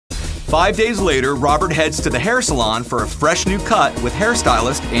5 days later, Robert heads to the hair salon for a fresh new cut with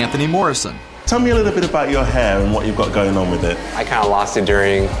hairstylist Anthony Morrison. Tell me a little bit about your hair and what you've got going on with it. I kind of lost it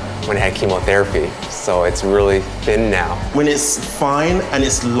when I had chemotherapy, so it's really thin now. When it's fine and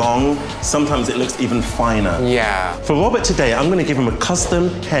it's long, sometimes it looks even finer. Yeah. For Robert today, I'm gonna give him a custom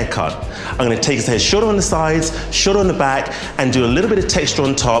haircut. I'm gonna take his hair shorter on the sides, shorter on the back, and do a little bit of texture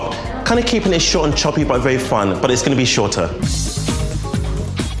on top, kind of keeping it short and choppy, but very fun, but it's gonna be shorter.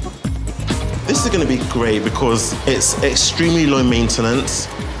 This is gonna be great because it's extremely low maintenance.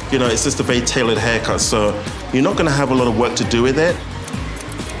 You know, it's just a very tailored haircut, so you're not gonna have a lot of work to do with it.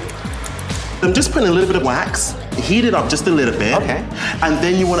 I'm just putting a little bit of wax, heat it up just a little bit, okay. And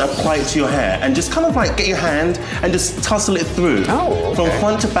then you want to apply it to your hair and just kind of like get your hand and just tussle it through. Oh, okay. From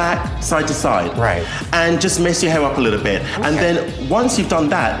front to back, side to side. Right. And just mess your hair up a little bit. Okay. And then once you've done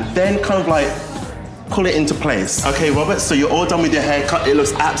that, then kind of like pull it into place. Okay, Robert, so you're all done with your haircut. It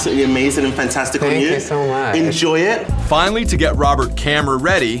looks absolutely amazing and fantastic on you. Thank you so much. Enjoy it. Finally, to get Robert camera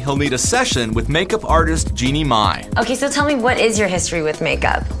ready, he'll need a session with makeup artist Jeannie Mai. Okay, so tell me, what is your history with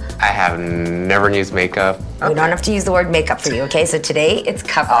makeup? I have never used makeup. We don't have to use the word makeup for you, okay? So today, it's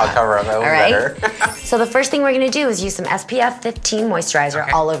cover up. I'll cover up, all right? Better. So the first thing we're gonna do is use some SPF 15 moisturizer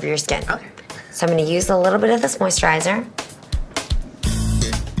all over your skin. Okay. So I'm gonna use a little bit of this moisturizer.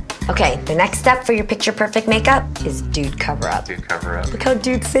 Okay, the next step for your picture perfect makeup is Dude Cover Up. Dude Cover Up. Look how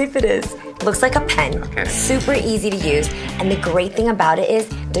dude safe it is. It looks like a pen, Okay. super easy to use, and the great thing about it is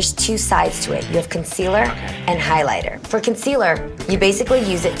there's two sides to it. You have concealer and highlighter. For concealer, you basically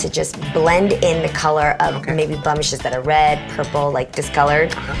use it to just blend in the color of maybe blemishes that are red, purple, like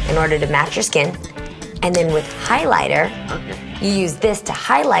discolored, in order to match your skin. And then with highlighter, you use this to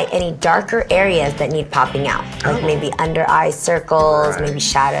highlight any darker areas that need popping out. Like maybe under eye circles, maybe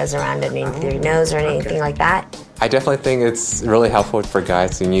shadows around underneath your nose or anything like that. I definitely think it's really helpful for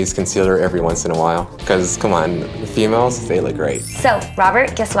guys to use concealer every once in a while. Because, come on, females, they look great. So,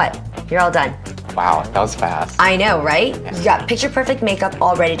 Robert, guess what? You're all done. Wow, that was fast. I know, right? You got picture perfect makeup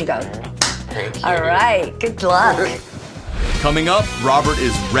all ready to go. Thank you. All right, good luck. Coming up, Robert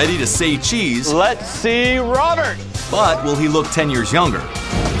is ready to say cheese. Let's see Robert. But will he look 10 years younger?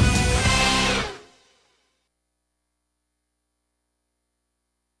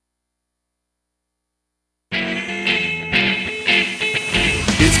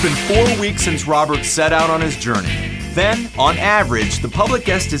 It's been 4 weeks since Robert set out on his journey. Then, on average, the public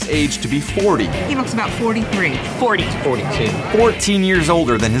guessed his age to be 40. He looks about 43. 40. 42. 14 years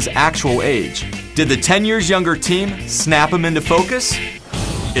older than his actual age. Did the 10 years younger team snap him into focus?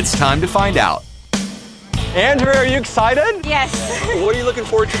 It's time to find out. Andrea, are you excited? Yes. What are you looking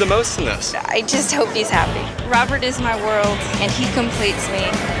forward to the most in this? I just hope he's happy. Robert is my world, and he completes me.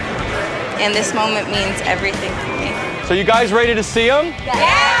 And this moment means everything for me. So you guys ready to see him?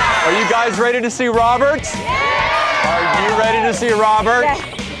 Yeah! Are you guys ready to see Robert? Yeah! Are you ready to see Robert? Yes.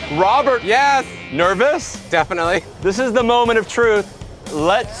 Robert? Yes! Nervous? Definitely. This is the moment of truth.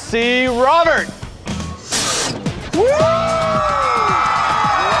 Let's see Robert. Woo!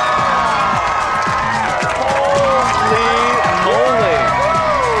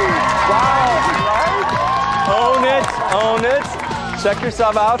 Own it. Check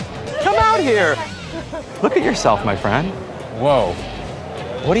yourself out. Come out here. Look at yourself, my friend. Whoa.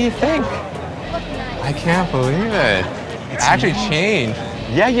 What do you think? I can't believe it. It's actually changed.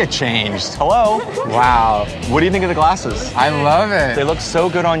 Yeah, you changed. Hello. Wow. What do you think of the glasses? I love it. They look so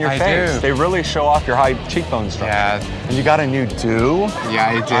good on your face. do. They really show off your high cheekbone structure. Yeah. And you got a new do. Yeah,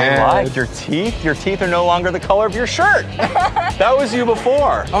 I did. I like your teeth. Your teeth are no longer the color of your shirt. That was you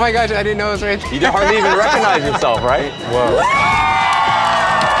before. Oh my gosh, I didn't know it was right there. You hardly even recognize yourself, right? Whoa.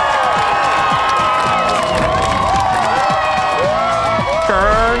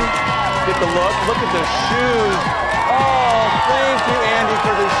 Turn. Get the look. Look at the shoes. Oh, thank you, Andy,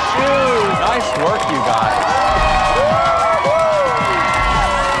 for the shoes. Nice work, you guys.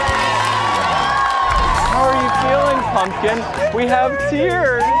 How are you feeling, Pumpkin? We have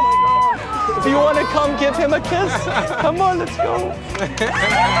tears. Do you want to come give him a kiss? Come on, let's go.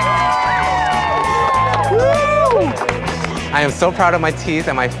 I am so proud of my teeth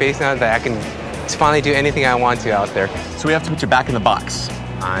and my face now that I can finally do anything I want to out there. So we have to put you back in the box.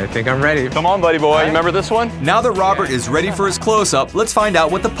 I think I'm ready. Come on, buddy boy. You remember this one? Now that Robert is ready for his close-up, let's find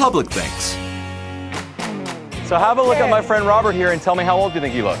out what the public thinks. So have a look at my friend Robert here and tell me how old do you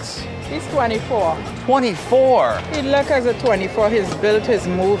think he looks? He's 24. 24. He looks as a 24. His build, his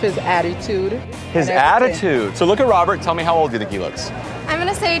move, his attitude. His attitude. So look at Robert. Tell me how old do you think he looks? I'm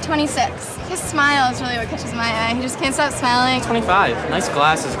gonna say 26. His smile is really what catches my eye. He just can't stop smiling. 25. Nice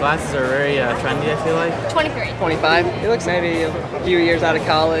glasses. Glasses are very trendy, I feel like. 23. 25. He looks maybe a few years out of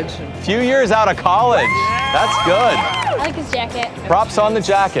college. Few years out of college. That's good. I like his jacket. Props on the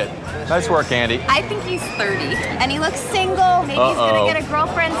jacket. Nice work, Andy. I think he's 30. And he looks single. Maybe he's gonna get a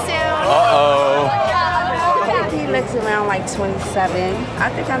girlfriend soon. He looks around like 27. I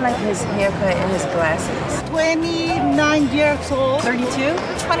think I like his haircut and his glasses. 29 years old. 32?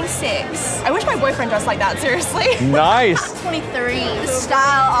 26. I wish my boyfriend dressed like that, seriously. Nice. 23. The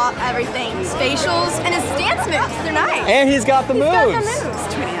style, everything. His facials and his dance moves. They're nice. And he's got the moves. He's got the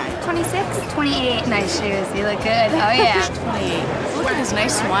moves. 29. 26? 28. Nice shoes. You look good. Oh, yeah. 28. Look at his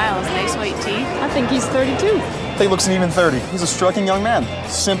nice smile, his nice white teeth. I think he's 32. I think he looks an even 30. He's a striking young man.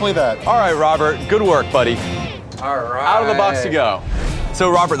 Simply that. All right, Robert. Good work, buddy. All right. Out of the box you go. So,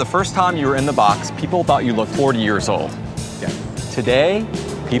 Robert, the first time you were in the box, people thought you looked 40 years old. Yeah. Today,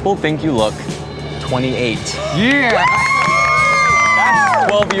 people think you look 28. Yeah. That's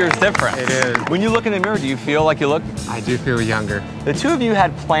 12 years difference. It is. When you look in the mirror, do you feel like you look? I do feel younger. The two of you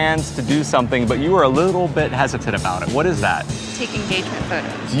had plans to do something, but you were a little bit hesitant about it. What is that? Take engagement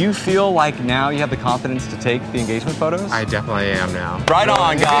photos. Do you feel like now you have the confidence to take the engagement photos? I definitely am now. Right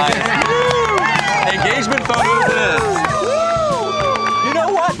on, guys. Engagement photos it is. You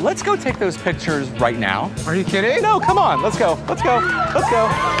know what? Let's go take those pictures right now. Are you kidding? No, come on. Let's go. Let's go. Let's go.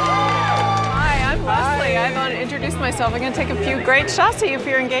 Hi, I'm Leslie. I want to introduce myself. I'm going to take a few great shots of you for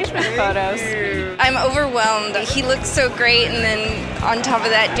your engagement photos. I'm overwhelmed. He looks so great, and then on top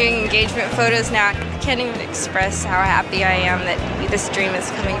of that, doing engagement photos now, I can't even express how happy I am that this dream is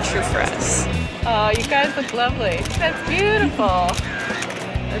coming true for us. Oh, you guys look lovely. That's beautiful.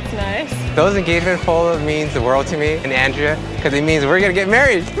 That's nice. Those engagement photos means the world to me and Andrea because it means we're going to get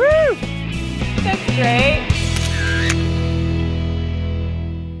married. Woo! That's great.